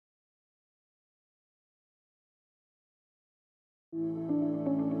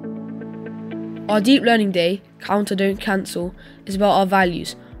Our Deep Learning Day, Counter Don't Cancel, is about our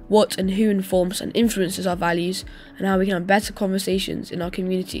values, what and who informs and influences our values, and how we can have better conversations in our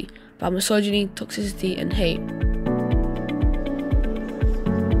community about misogyny, toxicity and hate.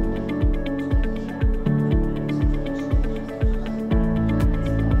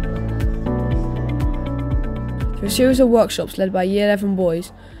 Through a series of workshops led by Year 11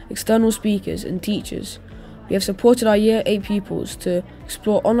 boys, external speakers and teachers, we have supported our Year 8 pupils to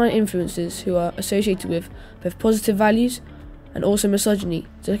explore online influences who are associated with both positive values and also misogyny,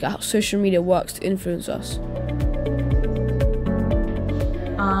 to look at how social media works to influence us.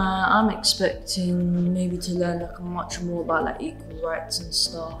 I'm expecting maybe to learn much more about equal rights and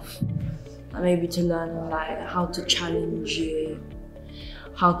stuff. And maybe to learn how to challenge it,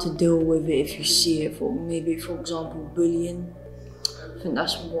 how to deal with it if you see it. For example, bullying. I think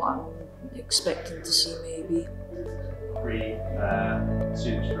that's what I'm expecting to see maybe. 3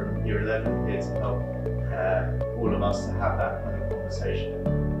 students from Year 11 here to help all of us to have that kind of conversation.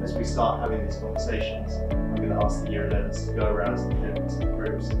 As we start having these conversations, I'm going to ask the Year 11s to go around to the different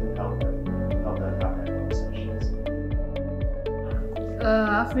groups and help them have their conversations.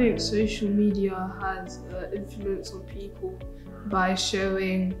 I think social media has influence on people by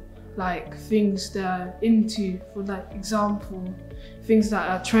showing things they're into. For example, things that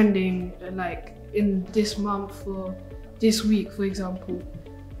are trending in this month or this week, for example.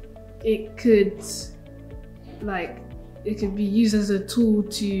 It could be used as a tool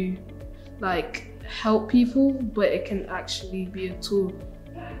to help people, but it can actually be a tool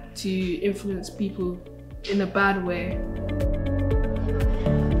to influence people in a bad way.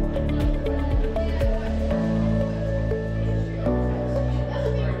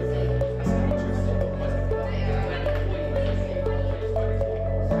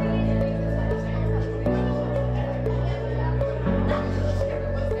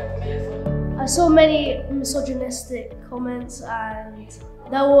 I saw many misogynistic comments, and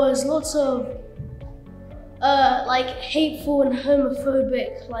there was lots of hateful and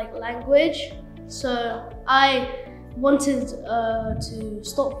homophobic language. So I wanted to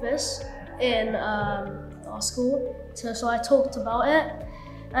stop this in our school. So I talked about it,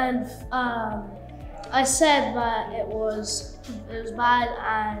 and I said that it was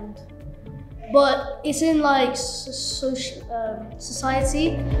bad, but it's in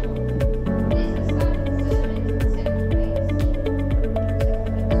society.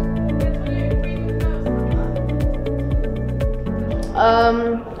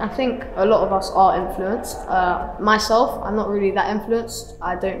 I think a lot of us are influenced. Myself, I'm not really that influenced.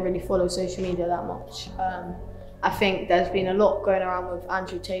 I don't really follow social media that much. I think there's been a lot going around with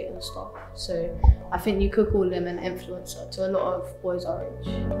Andrew Tate and stuff. So I think you could call him an influencer to a lot of boys our age.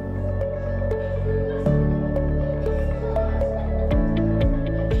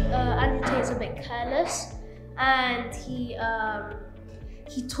 Andrew Tate's a bit careless, and he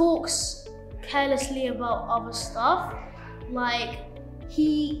talks carelessly about other stuff.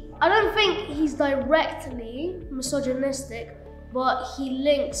 I don't think he's directly misogynistic, but he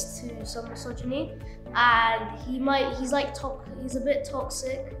links to some misogyny, and he's a bit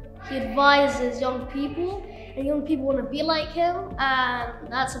toxic. He advises young people, and young people want to be like him, and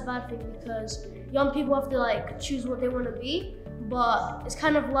that's a bad thing because young people have to choose what they want to be. But it's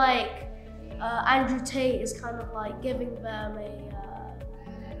kind of Andrew Tate is kind of giving them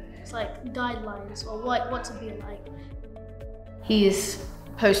guidelines or what to be like. He's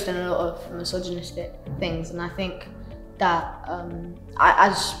posting a lot of misogynistic things, and I think that,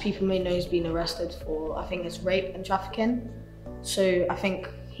 as people may know, he's been arrested for, I think it's rape and trafficking. So I think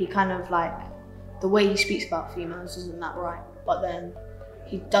he kind of the way he speaks about females isn't that right, but then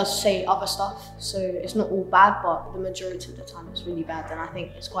he does say other stuff, so it's not all bad, but the majority of the time it's really bad, and I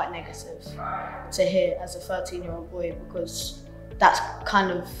think it's quite negative to hear as a 13-year-old boy, because that's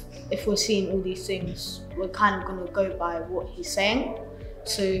kind of, if we're seeing all these things, we're kind of going to go by what he's saying.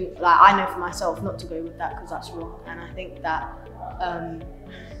 So I know for myself not to go with that because that's wrong, and I think that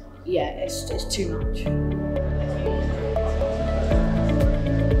it's too much.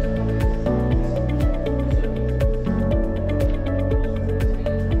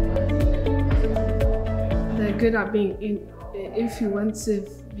 They're good at being influensive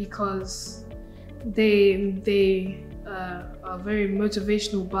because they are very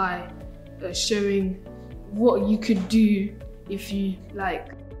motivational by showing what you could do if you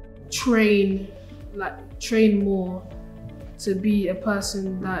train more to be a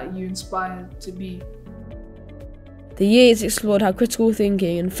person that you inspire to be. The year has explored how critical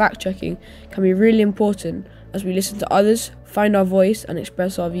thinking and fact-checking can be really important as we listen to others, find our voice and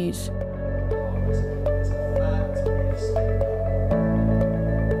express our views.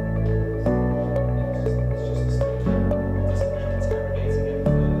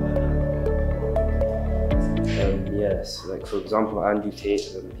 Yes, like for example, Andrew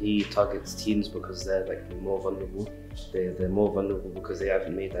Tate, he targets teens because they're like more vulnerable. They're more vulnerable because they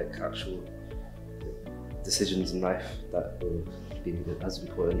haven't made like actual decisions in life that will be as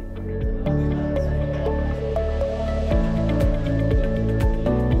important.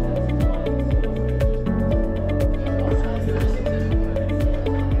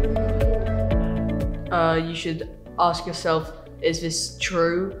 You should ask yourself, is this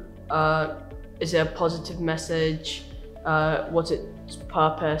true? Is it a positive message? What's its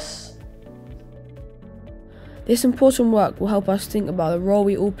purpose? This important work will help us think about the role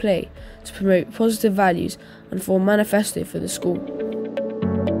we all play to promote positive values and form a manifesto for the school.